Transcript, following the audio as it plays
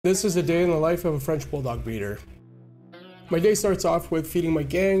This is a day in the life of a French Bulldog breeder. My day starts off with feeding my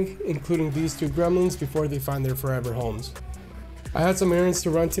gang, including these two gremlins, before they find their forever homes. I had some errands to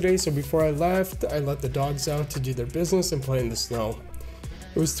run today, so before I left, I let the dogs out to do their business and play in the snow.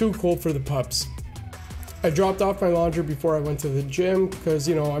 It was too cold for the pups. I dropped off my laundry before I went to the gym because,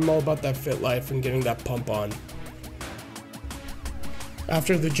 I'm all about that fit life and getting that pump on.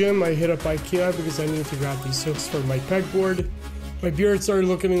 After the gym, I hit up IKEA because I needed to grab these hooks for my pegboard. My beard started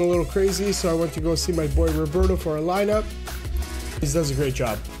looking a little crazy, so I went to go see my boy Roberto for a lineup. He does a great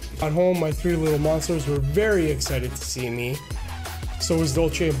job. At home, my three little monsters were very excited to see me. So was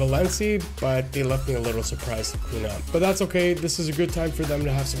Dolce and Balenci, but they left me a little surprised to clean up. But that's okay, this is a good time for them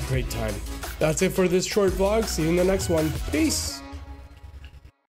to have some great time. That's it for this short vlog, see you in the next one. Peace!